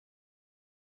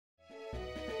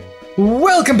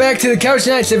Welcome back to the Couch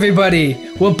Nights,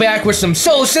 everybody. We're back with some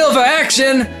SoulSilver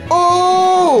action.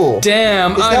 Oh!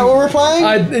 Damn. Is that what we're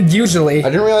playing? Usually. I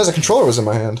didn't realize the controller was in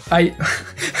my hand. What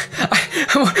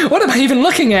am I even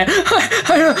looking at?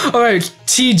 Alright,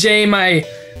 TJ,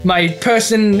 my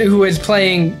person who is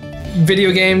playing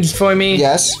video games for me.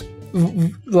 Yes.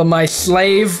 My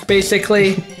slave,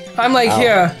 basically. I'm like,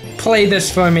 here, play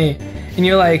this for me. And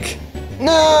you're like...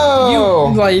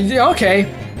 No! You, like,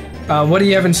 okay. What do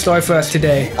you have in store for us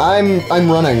today? I'm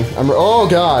running. Oh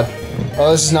god.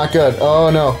 Oh, this is not good. Oh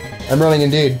no. I'm running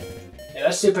indeed. Yeah,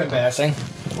 that's super embarrassing.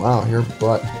 Wow, your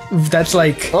butt. That's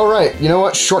like... Oh right, you know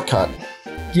what? Shortcut.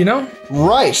 You know?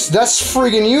 Right, that's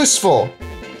friggin' useful.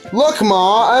 Look,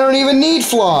 Ma, I don't even need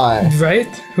fly.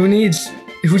 Right? Who's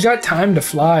got time to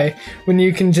fly when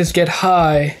you can just get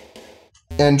high?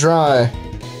 And dry.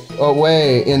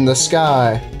 Away in the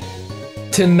sky.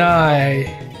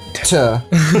 Tonight.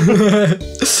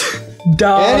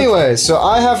 Dog. Anyway, so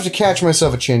I have to catch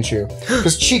myself a chin chew.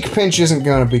 Because cheek pinch isn't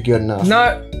gonna be good enough.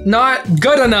 Not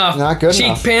good enough. Not good cheek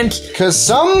enough. pinch. Because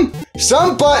some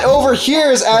butt over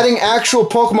here is adding actual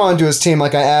Pokemon to his team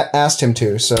like I asked him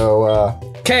to, so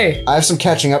Okay. I have some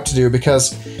catching up to do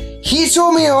because he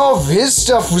told me all of his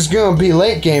stuff was gonna be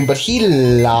late game, but he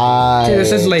lied. Dude,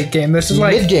 this is late game. This is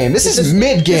like mid game. This is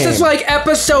mid game. This is like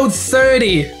episode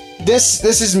 30. This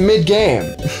is mid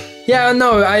game. Yeah,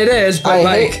 no, it is, but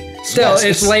still, yes,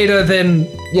 it's later than...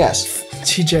 Yes.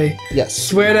 TJ. Yes.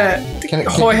 Swear to...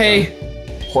 Jorge.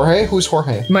 Jorge? Who's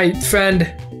Jorge? My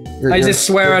friend. I just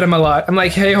swear at him a lot. I'm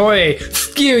like, hey, Jorge,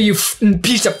 f you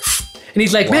piece of... And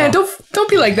he's like, man, don't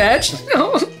be like that.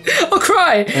 No, I'll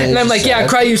cry. And I'm like, yeah,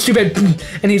 cry, you stupid...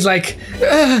 And he's like,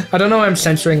 ugh. I don't know why I'm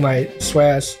censoring my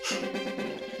swears.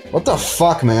 What the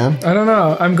fuck, man? I don't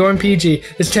know. I'm going PG.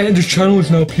 This channel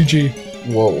is now PG.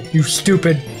 Whoa. You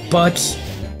stupid butts.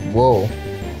 Whoa.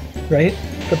 Right?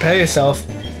 Prepare yourself.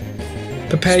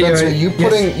 Prepare Spencer, your...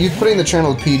 you putting the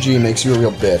channel PG makes you a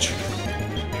real bitch.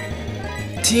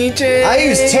 TJ. I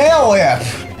use tail whip.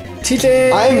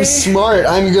 TJ. I'm smart.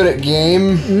 I'm good at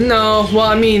game. No. Well,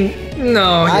 I mean,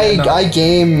 no. I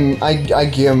game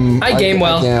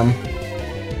well.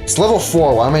 It's level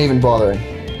 4. Why am I even bothering?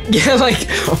 Yeah, like,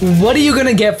 what are you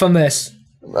gonna get from this?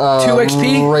 2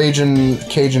 XP? Raging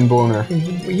Cajun boner.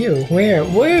 You? Where?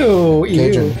 Whoa!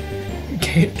 Cajun.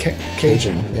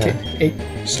 Cajun. Yeah.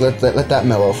 Just let that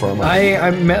mellow for a moment.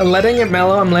 I'm letting it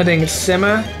mellow. I'm letting it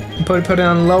simmer. Put it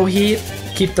on low heat.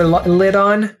 Keep the lid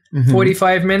on.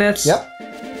 45 minutes. Yep.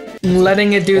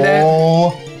 Letting it do that.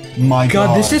 Oh my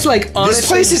god! This is like honestly this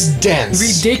place is dense.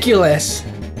 Ridiculous.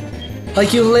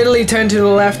 Like you literally turned to the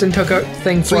left and took a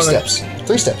thing forward. 3 steps.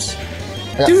 3 steps.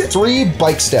 I got 3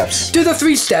 bike steps. Do the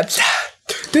 3 steps.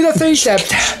 Do the 3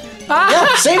 steps. Yeah,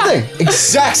 same thing.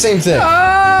 Exact same thing.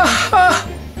 A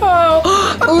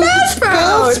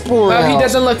Bellsprout! Wow, he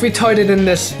doesn't look retarded in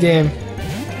this game.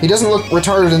 He doesn't look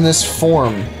retarded in this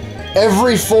form.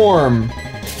 Every form.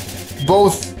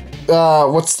 Both,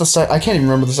 what's the I can't even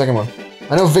remember the second one.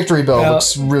 I know Victory Bell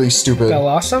looks really stupid.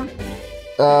 Bellossom?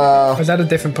 Or is that a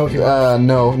different Pokemon?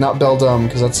 No, not Beldum,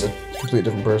 because that's a completely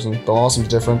different person. Bellossom's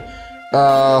different.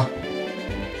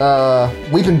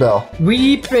 Weeping Bell.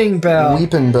 Weeping Bell.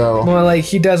 Weeping Bell. More like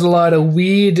he does a lot of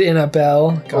weed in a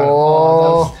bell.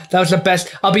 God, that was the best.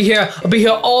 I'll be here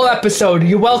all episode.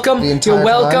 You're welcome. You're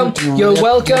welcome. You're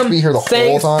welcome. Be here the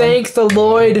whole time? Thank the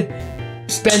Lord.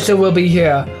 Spencer will be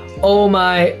here. Oh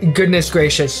my goodness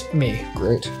gracious me.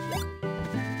 Great.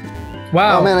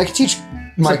 Wow. Oh man, I could teach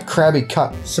my Krabby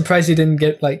cut. Surprised you didn't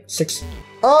get like 6.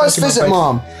 Oh, it's Visit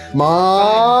Mom.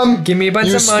 Mom! Give me a bunch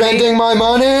of money. You're spending my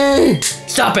money!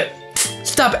 Stop it!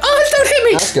 Stop it! Oh, don't hit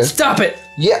me! That's good. Stop it!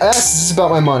 Yes, this is about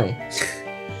my money.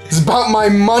 It's about my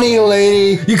money,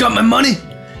 lady! You got my money!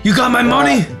 You got my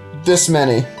money! This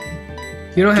many.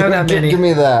 You don't have that many. Give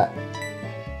me that.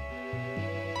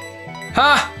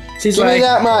 Ha! She's give like, me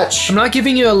that much. I'm not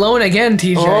giving you a loan again,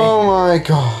 TJ. Oh my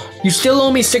god. You still owe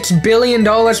me $6 billion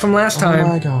from last time. Oh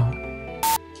my god.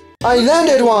 I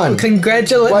landed one!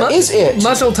 Congratulations. What is it?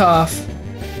 Muzzle toff.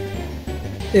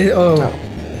 No.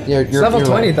 You're level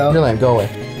 20 lame. though. You're lame, go away.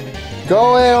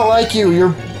 Go away, I don't like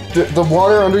you. The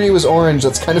water under you is orange,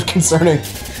 that's kind of concerning.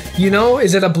 You know,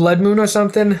 is it a blood moon or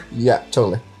something? Yeah,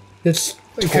 totally. It's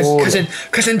because in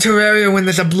Terraria when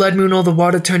there's a blood moon all the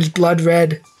water turns blood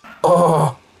red.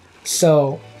 Oh.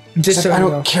 So just so I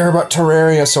don't care about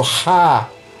Terraria, so ha.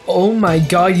 Oh my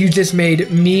god, you just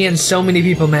made me and so many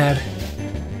people mad.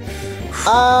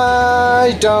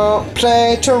 I don't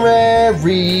play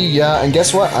Terraria, and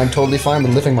guess what? I'm totally fine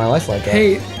with living my life like that.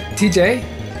 Hey, TJ,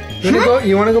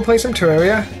 you wanna go play some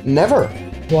Terraria? Never.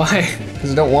 Why?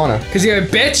 Because I don't wanna. Because you're a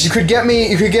bitch? You could get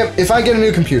me, if I get a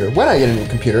new computer, when I get a new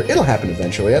computer, it'll happen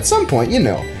eventually. At some point, you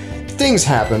know. Things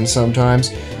happen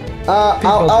sometimes.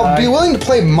 I'll be willing to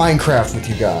play Minecraft with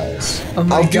you guys. Oh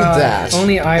my I'll God. do that.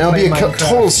 Only I and I'll play be a Minecraft.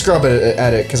 total scrub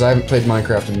at it, because I haven't played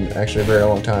Minecraft in actually a very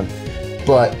long time.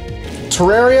 But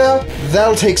Terraria,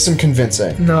 that'll take some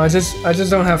convincing. No, I just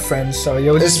don't have friends, so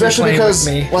you'll just Especially be playing with because,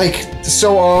 me. like,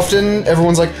 so often,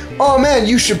 everyone's like, oh man,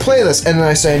 you should play this, and then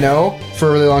I say no for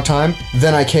a really long time,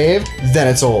 then I cave, then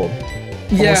it's old.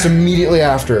 Almost immediately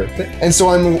after. And so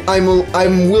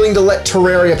I'm willing to let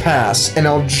Terraria pass, and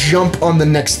I'll jump on the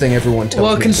next thing everyone tells me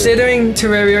Well, considering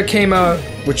Terraria came out...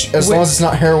 Which, as long as it's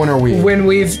not heroin or weed.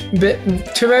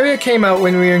 Terraria came out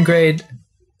when we were in grade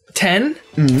 10,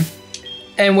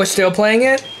 and we're still playing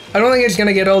it, I don't think it's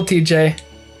gonna get old, TJ.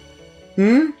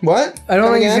 What? I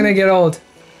don't think it's gonna get old.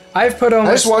 I've put almost...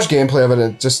 I just watched gameplay of it,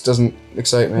 it just doesn't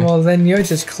excite me. Well, then you're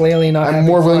just clearly not I'm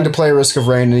more willing to play Risk of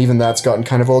Rain, and even that's gotten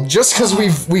kind of old, just because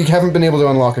we haven't been able to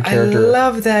unlock a character. I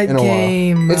love that in a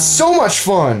game. While. It's so much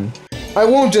fun. I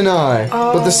won't deny,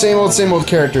 but the same old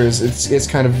characters. It's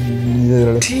kind of.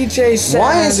 TJ said.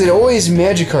 Why is it always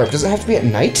Magikarp? Does it have to be at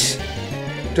night?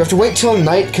 Do I have to wait till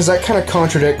night? Because that kind of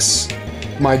contradicts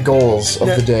my goals of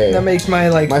the day. That makes my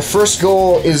like. My first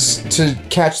goal is to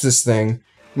catch this thing.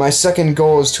 My second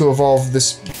goal is to evolve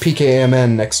this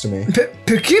PKMN next to me.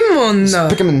 Pokemon.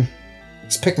 Pikmin.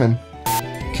 It's Pikmin.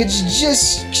 Could you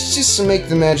just make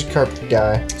the Magikarp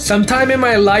die? Sometime in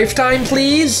my lifetime,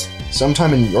 please.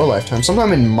 Sometime in your lifetime.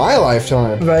 Sometime in my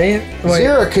lifetime. Right?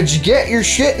 Zira, could you get your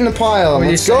shit in the pile?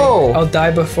 Let's go. I'll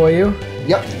die before you?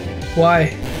 Yep.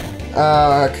 Why?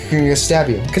 Can you stab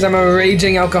you? Because I'm a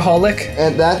raging alcoholic.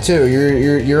 And that too.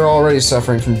 You're already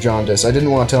suffering from jaundice. I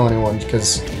didn't want to tell anyone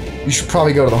because you should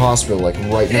probably go to the hospital like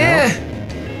right now.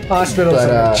 Hospitals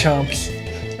are chumps.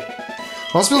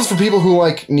 Hospitals for people who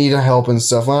like need help and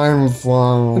stuff. I'm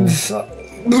flying.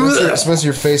 Spencer,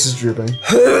 your face is drooping.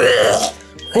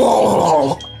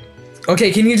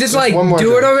 Okay, can you just like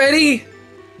do it already?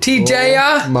 TJ?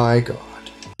 Oh my god.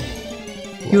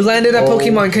 You landed a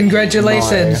Pokemon,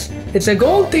 congratulations. It's a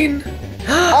Goldeen.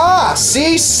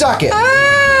 See? Suck it.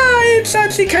 It's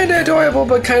actually kind of adorable,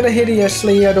 but kind of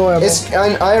hideously adorable.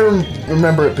 I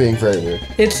remember it being very weird.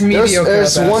 It's mediocre.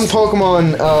 There's one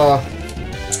Pokemon,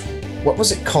 what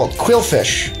was it called?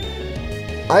 Quillfish.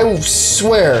 I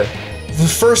swear, the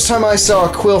first time I saw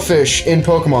a Quillfish in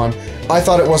Pokemon, I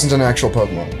thought it wasn't an actual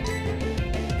Pokemon.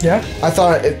 Yeah? I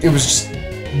thought it was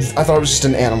just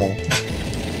an animal.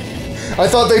 I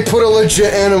thought they put a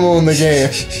legit animal in the game.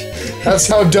 That's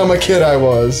how dumb a kid I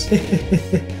was.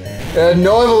 It had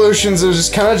no evolutions, it was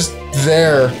just kind of just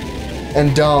there.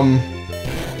 And dumb.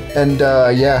 And,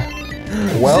 yeah.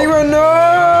 Well, Zero,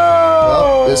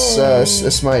 no! Well,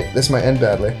 this might end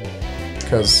badly.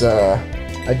 Because,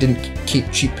 I didn't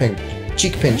keep Cheek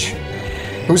Pinch.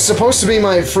 Who's supposed to be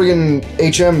my friggin'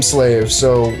 HM slave,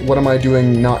 so what am I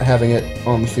doing not having it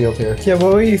on the field here? Yeah,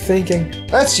 what were you thinking?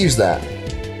 Let's use that.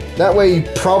 That way you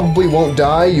probably won't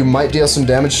die, you might deal some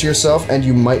damage to yourself, and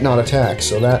you might not attack,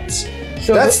 so that's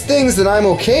things that I'm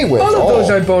okay with. All of those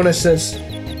are bonuses.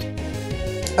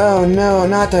 Oh no,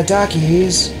 not the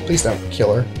duckies. Please don't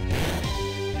kill her.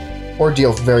 Or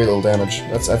deal very little damage.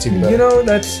 That's even better. You know,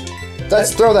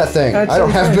 Let's throw that thing. I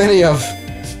don't have many of.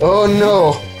 Oh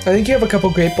no. I think you have a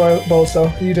couple great balls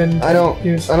though. You didn't. I don't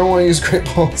want to use great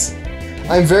balls.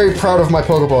 I'm very proud of my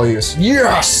Pokeball use.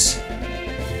 Yes.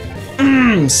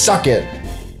 Suck it.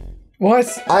 What?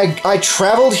 I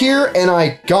traveled here and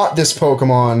I got this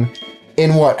Pokemon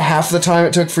in what, half the time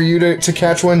it took for you to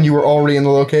catch one? You were already in the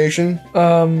location?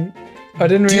 I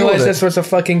didn't realize this was a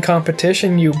fucking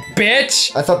competition, you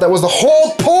bitch! I thought that was the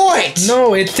whole point!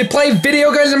 No, it's to play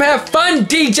video games and have fun,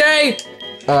 DJ!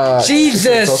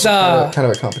 Jesus! It's also kind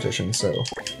of a competition, so...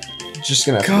 Just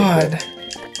gonna have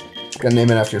to gotta name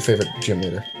it after your favorite gym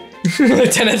leader.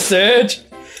 Lieutenant Surge?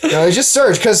 No, it's just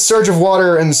Surge, because Surge of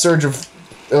Water and Surge of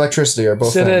Electricity are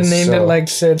both Should have named it like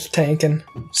Surge Tankin.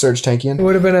 Surge Tankian? It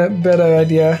would have been a better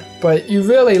idea, but you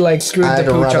really like screwed the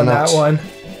pooch on that one.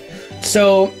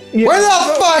 So... Where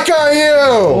the fuck are you?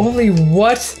 Holy,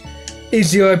 what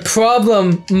is your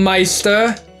problem,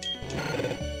 Meister?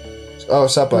 Oh,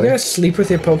 what's up, buddy? You're gonna sleep with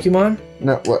your Pokemon?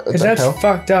 No, what the that's hell?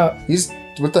 Fucked up.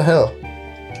 What the hell?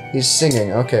 He's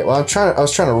singing. Okay, well I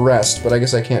was trying to rest, but I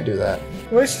guess I can't do that.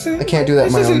 I can't do that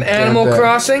in my own. This isn't Animal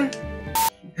Crossing.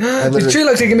 The tree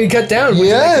looks like it can be cut down. Would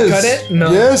you like to cut it?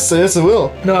 No. Yes, I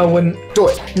will. No, I wouldn't. Do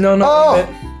it. No, no. Oh,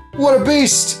 what a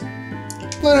beast!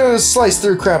 Let him slice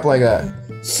through crap like that.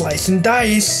 Slice and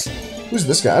dice. Who's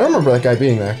this guy? I don't remember that guy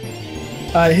being there.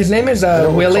 His name is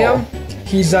William.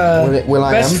 He's Will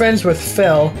I best am? friends with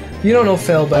Phil. You don't know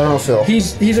Phil, but I don't know Phil.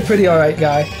 He's a pretty alright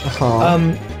guy.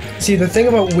 Uh-huh. See, the thing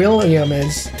about William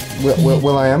is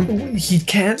Will I am? he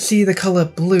can't see the color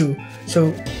blue,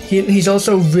 so he's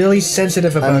also really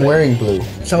sensitive about I'm it. wearing blue.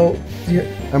 So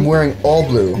I'm wearing all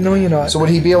blue. no, you're not. So would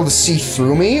he be able to see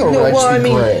through me, or no, would well, I I just be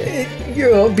mean, gray?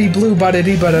 you'll be blue,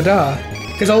 ba-da-dee, ba-da-da.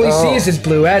 Because all he sees is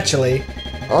blue, actually.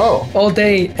 Oh. All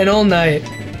day and all night.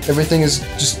 Everything is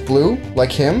just blue,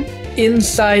 like him?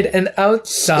 Inside and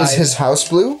outside. Is his house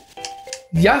blue?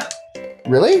 Yeah.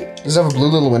 Really? Does it have a blue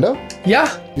little window?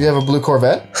 Yeah. Do you have a blue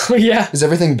Corvette? Yeah. Is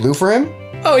everything blue for him?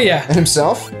 Oh, yeah. And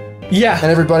himself? Yeah.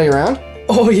 And everybody around?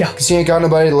 Oh, yeah. Because he ain't got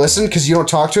nobody to listen? Because you don't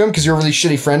talk to him? Because you're a really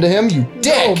shitty friend to him? You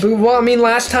dick! Oh, but, well, I mean,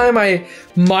 last time I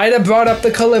might have brought up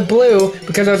the color blue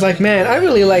because I was like, man, I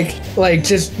really like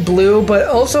just blue, but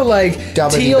also like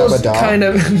teal's kind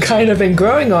of been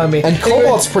growing on me. And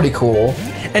cobalt's pretty cool.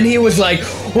 And he was like,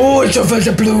 oh, it's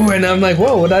a blue, and I'm like,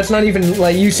 whoa, that's not even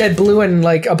like you said blue and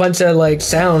like a bunch of like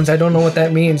sounds. I don't know what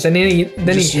that means. And then he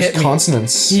hit me.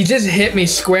 Consonants. He just hit me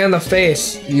square in the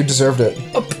face. You deserved it.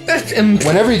 And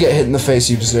Whenever you get hit in the face,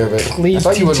 you deserve it. please, I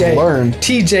thought you would have learned.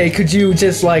 TJ, could you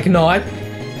just like not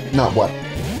Not what?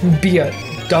 be a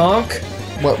donk?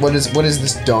 What is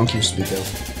this donk you speak of?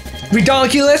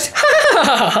 Redonkulous?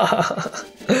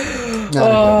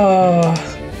 No,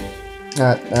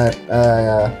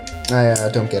 I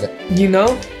don't get it. You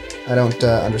know? I don't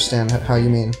understand how you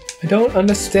mean. I don't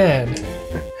understand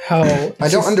how. I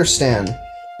don't understand.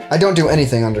 I don't do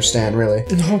anything understand, really.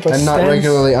 No, but I'm not Stan's-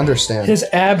 regularly understand. His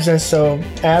abs are so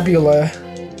abular.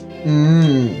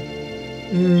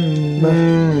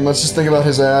 Let's just think about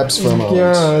his abs for a moment.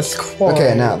 Yeah, it's quite.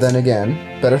 Okay, now, then again,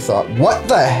 better thought. What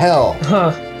the hell?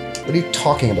 Huh. What are you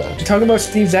talking about? You're talking about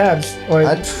Steve's abs, or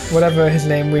whatever his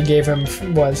name we gave him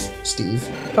was. Steve.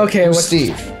 Okay, Who's what's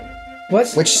Steve?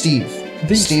 What? Which Steve?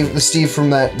 The Steve from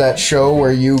that show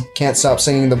where you can't stop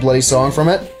singing the bloody song from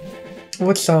it?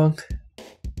 What song?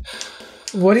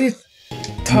 What are you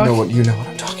talking? You know what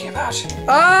I'm talking about.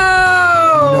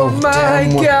 Oh No, my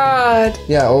damn well. God!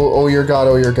 Yeah, oh your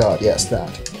God, yes,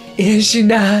 that. Is she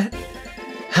not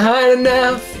hot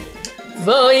enough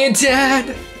for your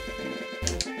dad?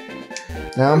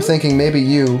 Now I'm thinking maybe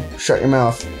you shut your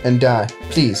mouth and die.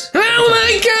 Please. Oh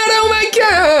my God! Oh my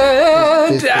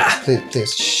God!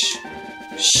 Please. Shh.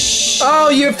 Shh. Oh,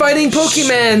 you're fighting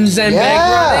Pokemons and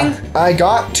bank running? I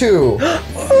got to.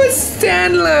 Oh, it's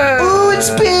Sandler! Oh, it's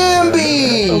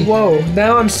Bambi! Whoa,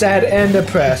 now I'm sad and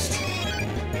depressed.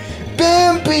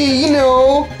 Bambi, you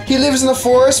know, he lives in the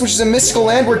forest, which is a mystical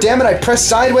land where, damn it, I pressed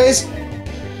sideways.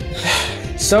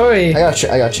 Sorry. I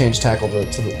gotta change tackle to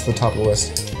the top of the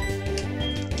list.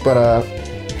 But,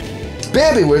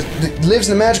 Bambi lives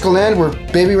in a magical land where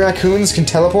baby raccoons can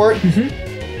teleport.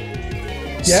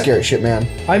 Yeah. Scary shit, man.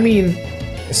 I mean,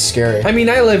 It's scary. I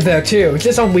live there too,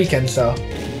 just on weekends though.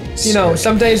 You know,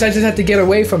 some days I just have to get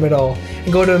away from it all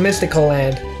and go to a mystical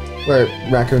land. Where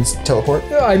raccoons teleport?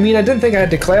 I mean, I didn't think I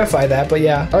had to clarify that, but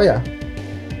yeah. Oh, yeah.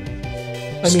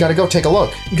 Just gotta go take a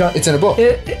look. It's in a book.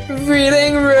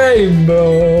 Reading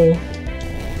Rainbow.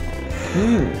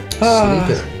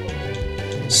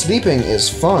 Sleeping. Sleeping is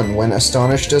fun when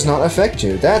astonished does not affect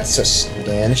you. That's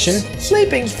astonishing.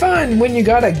 Sleeping's fun when you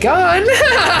got a gun.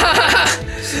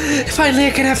 Finally,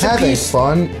 I can have some Having peace.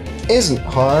 fun isn't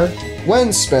hard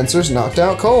when Spencer's knocked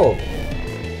out cold.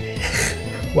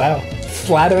 Wow,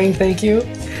 flattering, thank you.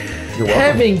 You're welcome.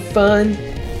 Having fun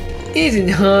isn't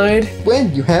hard.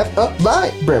 When you have a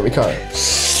library card.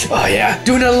 Oh yeah,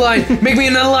 do another line. Make me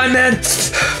another line, man.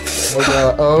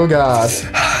 Oh god.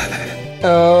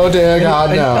 Oh dear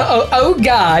god, no. Oh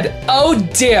god. Oh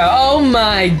dear. Oh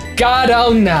my god.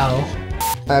 Oh no.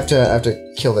 I have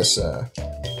to kill this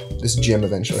this gym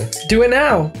eventually. Do it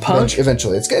now, punk.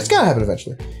 Eventually. It's gotta happen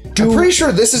eventually. I'm pretty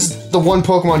sure this is the one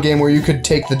Pokemon game where you could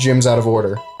take the gyms out of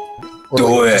order. Or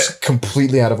Do it! Just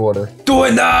completely out of order. Do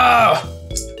it now!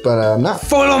 But I'm not.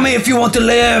 Follow me if you want to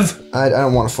live! I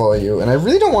don't want to follow you, and I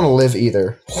really don't want to live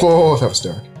either. Whoa, that was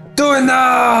dark. Do it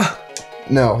now!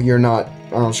 No, you're not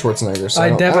Arnold Schwarzenegger. So I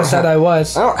never said I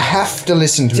was. I don't have to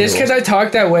listen to you. Just because I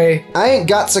talk that way I ain't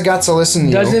got to listen to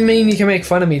you. doesn't mean you can make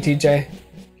fun of me, TJ.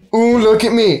 Ooh, look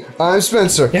at me. I'm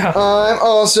Spencer. Yeah. I'm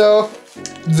also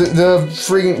the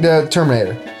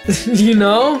Terminator. You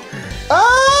know?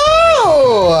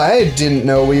 Oh, I didn't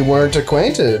know we weren't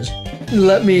acquainted.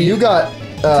 Let me. You got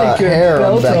Take your hair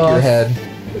on the belt back of your off. head.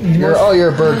 You're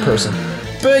a bird person.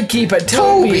 Bird keeper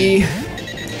Toby.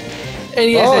 And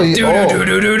he has a do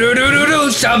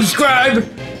subscribe.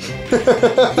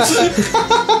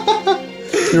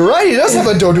 You're right, he does have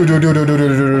a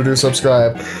do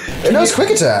subscribe. It knows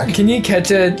quick attack. Can you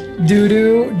catch a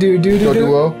doo-doo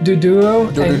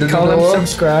and call him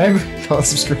subscribe? Call him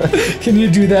subscribe. Can you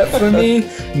do that for me?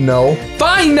 No.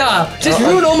 Fine! Just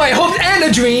ruin all my hopes and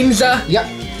the dreams! Yeah,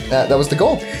 that was the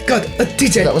goal. God,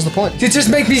 DJ. That was the point. You just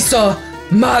make me so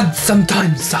mad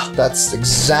sometimes. That's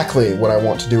exactly what I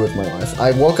want to do with my life.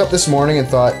 I woke up this morning and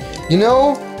thought, you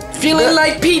know... Feeling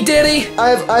like P. Diddy! I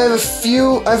have a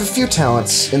few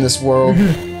talents in this world,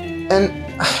 and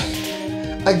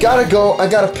I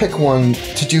gotta pick one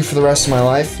to do for the rest of my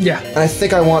life. Yeah. And I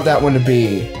think I want that one to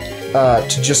be,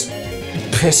 to just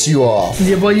piss you off.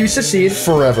 Yeah, well, you succeed.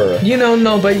 Forever. You know,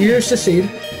 no, but you succeed.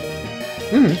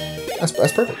 That's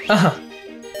perfect. Uh-huh.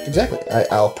 Exactly.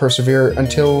 I'll persevere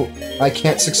until I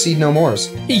can't succeed no mores.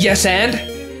 Yes, and?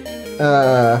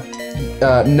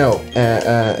 No.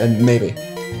 And maybe.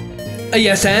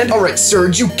 Yes, and? Alright,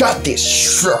 Surge, you got this.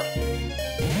 Sure.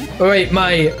 Alright,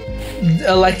 my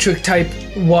electric type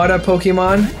water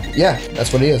Pokemon. Yeah,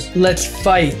 that's what he is. Let's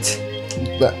fight.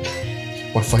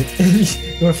 Wanna fight? You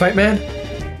wanna fight, man?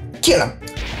 Kill him.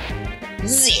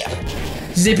 Zip.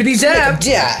 Zippity zap.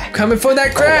 Yeah. Coming for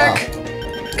that crack. Oh, wow.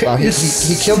 Wow, he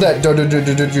killed that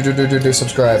do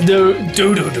subscribe. Do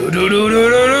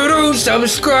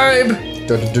subscribe.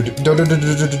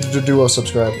 Duo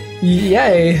subscribe.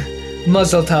 Yay.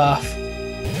 Muzzle tough.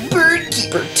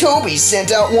 Birdkeeper Toby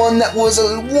sent out one that was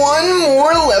one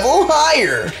more level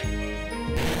higher.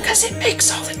 Cause it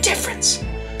makes all the difference.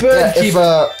 Yeah,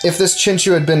 if this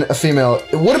Chinchu had been a female,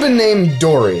 it would have been named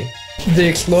Dory. The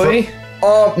Explorer?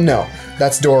 No.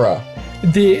 That's Dora.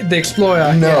 The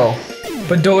Explorer. No. Yeah.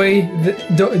 But Dory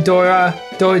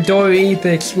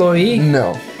the Explorer?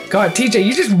 No. God, TJ,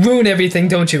 you just ruin everything,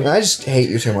 don't you? I just hate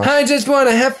you too much. I just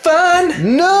wanna have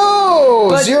fun! No!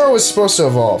 But Zero was supposed to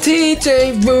evolve.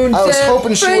 TJ ruins I was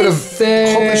hoping she would have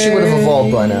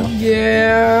evolved by now.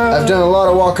 Yeah. I've done a lot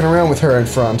of walking around with her in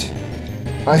front.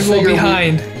 I figure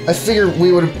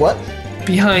we would have... What?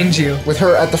 Behind you. With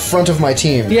her at the front of my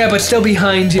team. Yeah, but still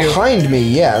behind you. Behind me,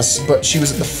 yes, but she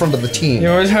was at the front of the team. You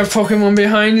always have Pokemon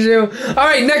behind you?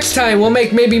 Alright, next time we'll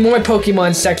make maybe more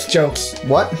Pokemon sex jokes.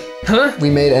 What? Huh? We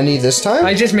made any this time?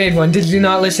 I just made one. Did you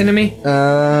not listen to me?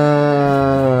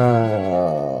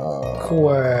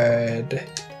 Quad.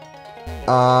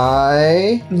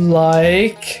 I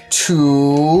like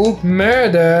to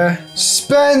murder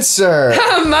Spencer.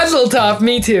 Muzzle top,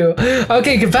 me too.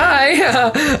 Okay, goodbye.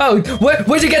 Oh,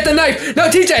 where'd you get the knife? No,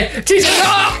 TJ,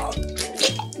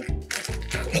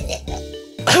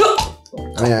 no!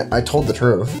 I mean, I told the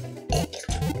truth.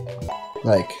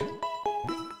 Like,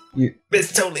 you.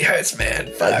 This totally hurts,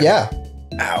 man. Fuck. Yeah.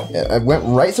 Ow. Yeah, I went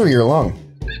right through your lung.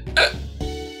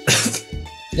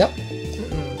 Yep.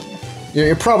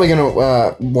 You're probably gonna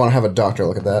want to have a doctor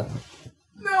look at that.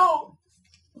 No.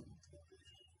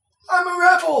 I'm a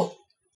rebel.